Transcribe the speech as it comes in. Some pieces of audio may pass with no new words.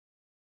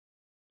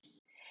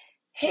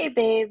Hey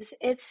babes,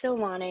 it's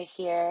Solana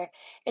here,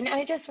 and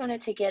I just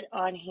wanted to get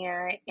on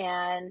here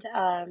and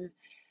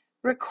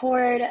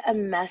record a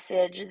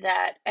message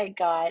that I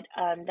got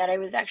that I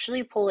was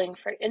actually pulling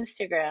for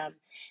Instagram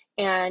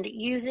and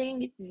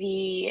using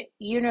the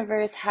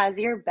Universe Has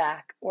Your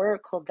Back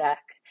Oracle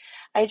deck.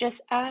 I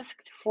just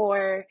asked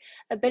for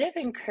a bit of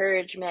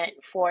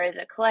encouragement for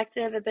the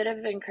collective, a bit of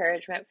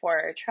encouragement for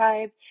our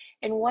tribe,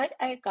 and what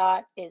I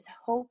got is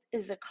hope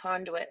is the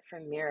conduit for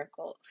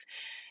miracles.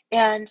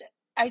 And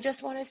I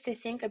just want us to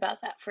think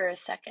about that for a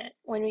second.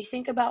 When we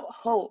think about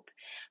hope,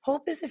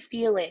 hope is a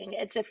feeling.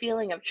 It's a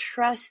feeling of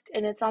trust,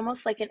 and it's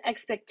almost like an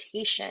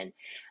expectation.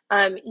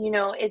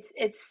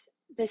 It's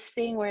this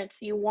thing where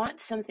it's you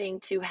want something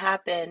to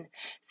happen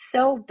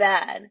so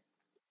bad.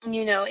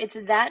 It's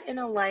that in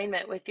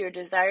alignment with your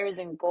desires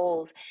and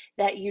goals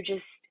that you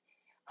just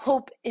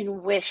hope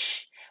and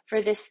wish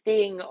for this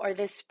thing or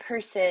this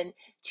person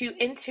to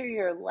enter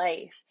your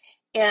life.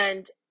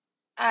 And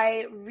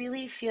I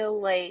really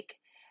feel like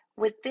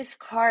with this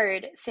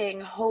card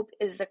saying hope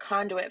is the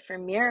conduit for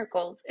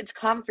miracles, it's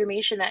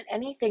confirmation that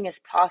anything is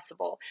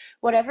possible.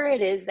 Whatever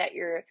it is that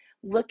you're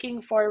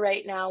looking for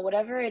right now,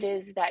 whatever it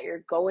is that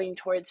you're going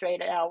towards right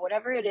now,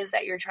 whatever it is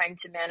that you're trying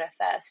to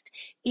manifest,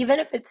 even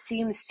if it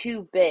seems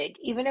too big,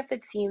 even if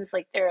it seems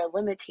like there are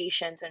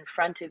limitations in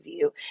front of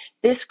you,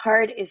 this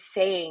card is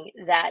saying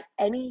that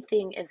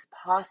anything is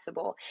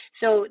possible.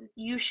 So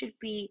you should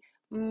be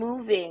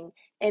moving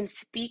and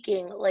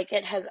speaking like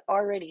it has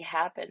already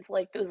happened,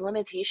 like those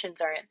limitations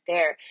aren't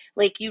there,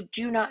 like you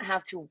do not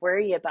have to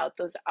worry about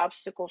those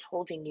obstacles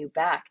holding you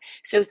back.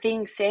 So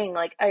things saying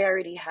like I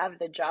already have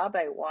the job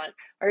I want,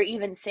 or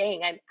even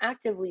saying I'm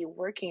actively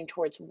working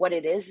towards what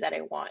it is that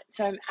I want,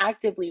 so I'm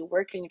actively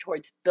working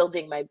towards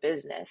building my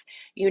business.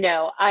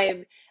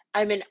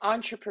 I'm an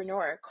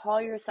entrepreneur.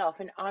 Call yourself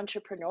an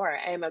entrepreneur.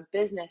 I am a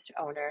business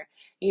owner.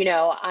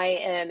 I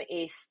am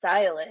a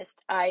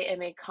stylist. I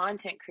am a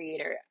content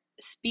creator.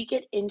 Speak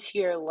it into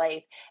your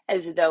life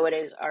as though it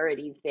is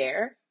already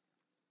there,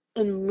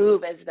 and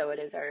move as though it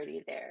is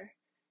already there.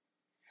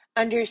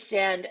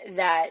 Understand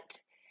that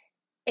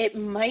it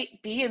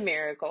might be a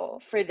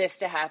miracle for this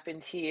to happen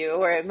to you,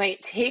 or it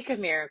might take a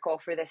miracle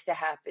for this to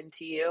happen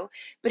to you.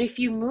 But if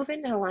you move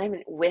in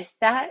alignment with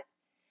that,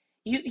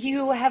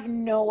 you have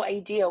no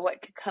idea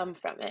what could come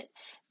from it.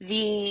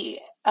 The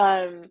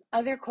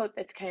other quote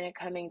that's kind of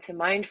coming to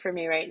mind for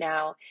me right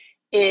now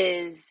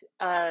is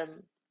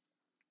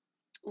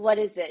what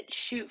is it?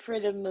 Shoot for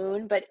the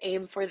moon, but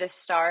aim for the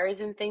stars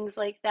and things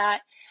like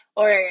that.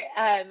 Or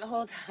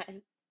hold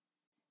on.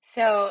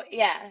 So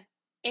yeah,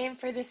 aim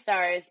for the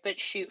stars, but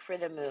shoot for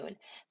the moon.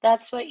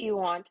 That's what you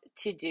want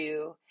to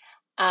do.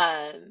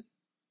 Um,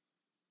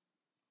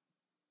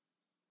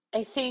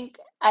 I think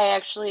I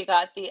actually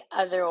got the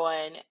other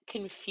one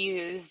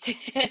confused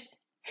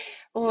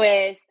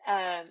with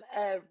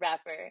a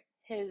rapper.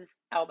 His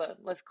album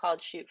was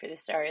called Shoot for the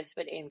Stars,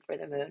 but Aim for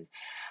the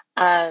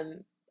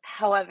Moon.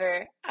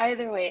 However,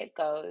 either way it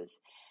goes,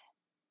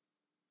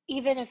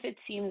 even if it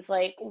seems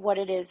like what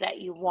it is that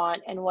you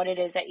want and what it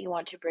is that you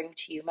want to bring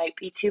to you might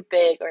be too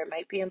big or it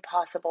might be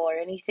impossible or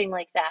anything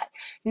like that,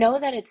 know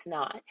that it's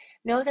not.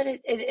 Know that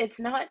it's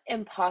not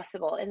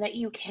impossible, and that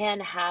you can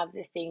have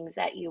the things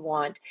that you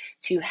want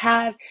to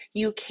have.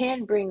 You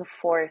can bring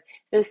forth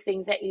those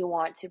things that you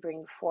want to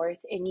bring forth,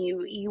 and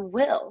you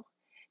will.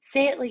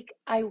 Say it like,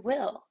 I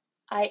will.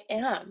 I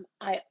am.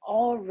 I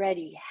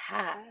already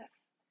have.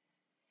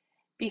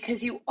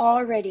 Because you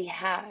already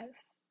have.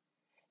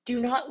 Do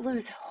not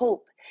lose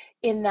hope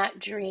in that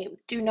dream.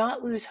 Do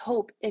not lose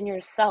hope in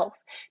yourself.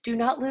 Do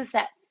not lose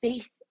that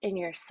faith in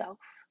yourself,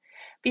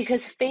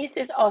 because faith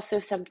is also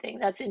something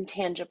that's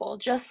intangible,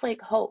 just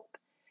like hope.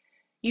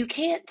 You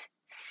can't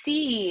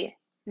see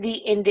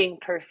the ending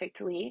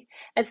perfectly.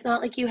 It's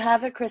not like you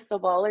have a crystal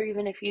ball, or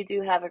even if you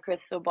do have a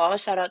crystal ball,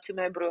 shout out to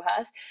my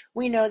brujas,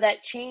 we know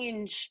that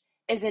change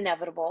is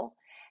inevitable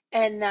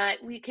and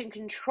that we can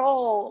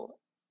control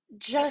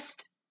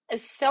just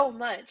so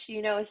much,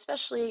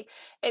 especially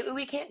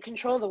we can't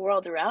control the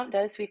world around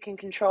us. We can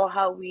control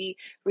how we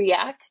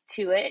react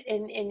to it.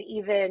 And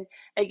even,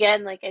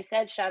 again, like I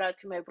said, shout out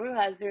to my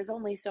brujas, there's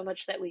only so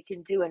much that we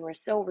can do, and we're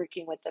still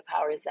working with the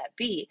powers that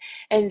be.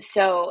 And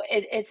so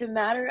it's a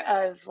matter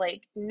of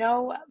like,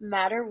 no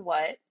matter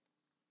what,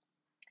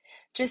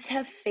 just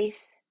have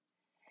faith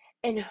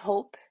and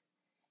hope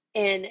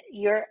in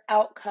your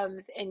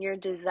outcomes and your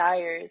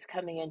desires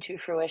coming into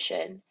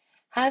fruition.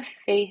 Have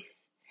faith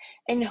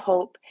and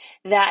hope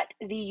that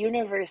the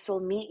universe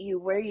will meet you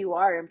where you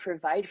are and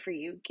provide for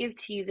you, give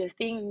to you the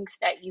things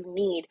that you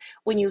need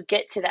when you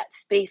get to that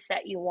space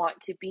that you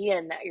want to be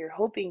in, that you're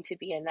hoping to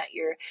be in, that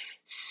you're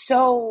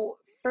so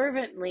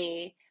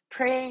fervently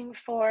praying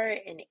for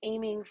and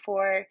aiming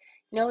for.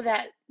 Know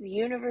that the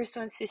universe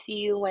wants to see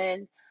you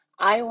win.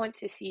 I want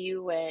to see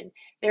you win.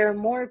 There are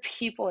more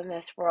people in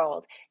this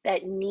world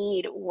that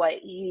need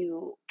what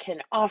you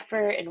can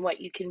offer and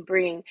what you can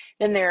bring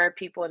than there are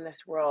people in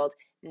this world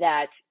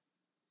that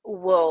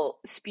will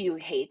spew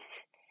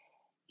hate.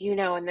 In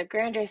the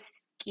grander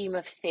scheme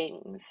of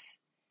things,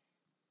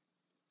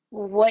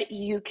 what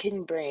you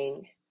can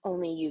bring,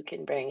 only you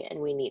can bring, and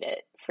we need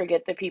it.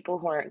 Forget the people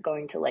who aren't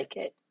going to like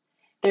it.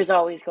 There's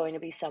always going to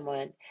be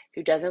someone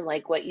who doesn't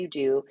like what you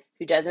do,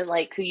 who doesn't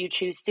like who you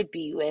choose to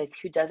be with,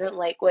 who doesn't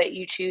like what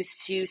you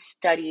choose to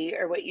study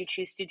or what you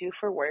choose to do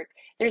for work.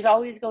 There's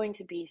always going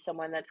to be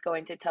someone that's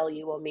going to tell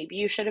you, well, maybe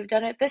you should have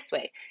done it this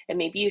way, and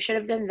maybe you should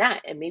have done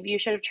that, and maybe you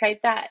should have tried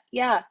that.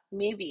 Yeah,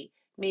 maybe.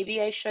 Maybe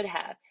I should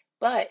have.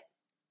 But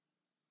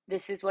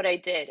this is what I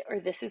did, or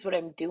this is what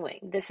I'm doing.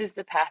 This is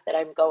the path that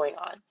I'm going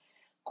on.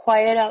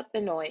 Quiet out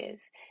the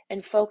noise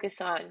and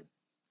focus on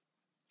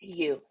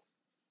you.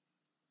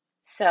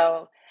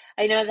 So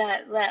I know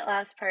that that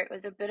last part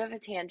was a bit of a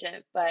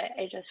tangent, but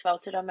I just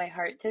felt it on my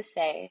heart to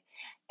say.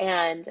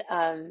 And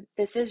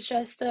this is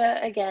just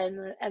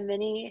again a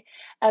mini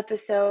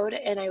episode,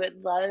 and I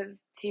would love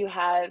to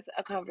have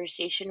a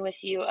conversation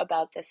with you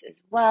about this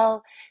as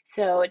well.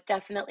 So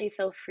definitely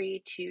feel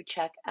free to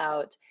check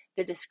out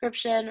the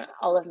description.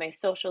 All of my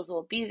socials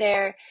will be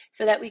there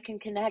so that we can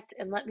connect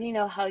and let me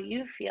know how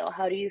you feel.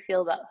 How do you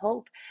feel about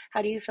hope?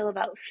 How do you feel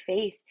about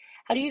faith?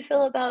 How do you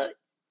feel about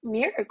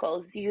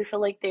miracles? Do you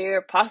feel like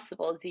they're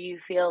possible? Do you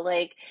feel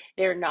like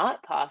they're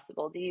not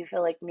possible? Do you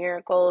feel like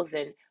miracles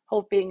and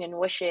hoping and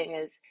wishing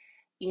is,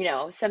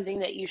 something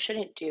that you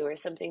shouldn't do or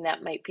something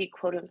that might be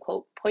quote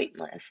unquote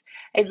pointless?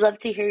 I'd love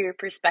to hear your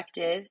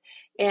perspective,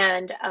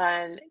 and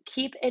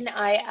keep an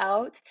eye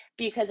out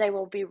because I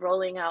will be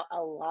rolling out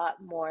a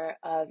lot more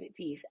of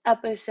these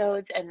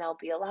episodes, and they'll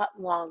be a lot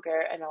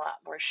longer and a lot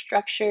more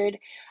structured.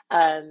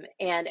 And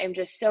I'm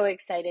just so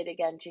excited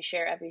again to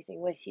share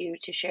everything with you,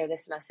 to share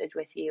this message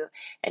with you.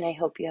 And I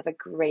hope you have a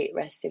great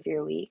rest of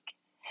your week.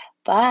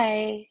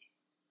 Bye.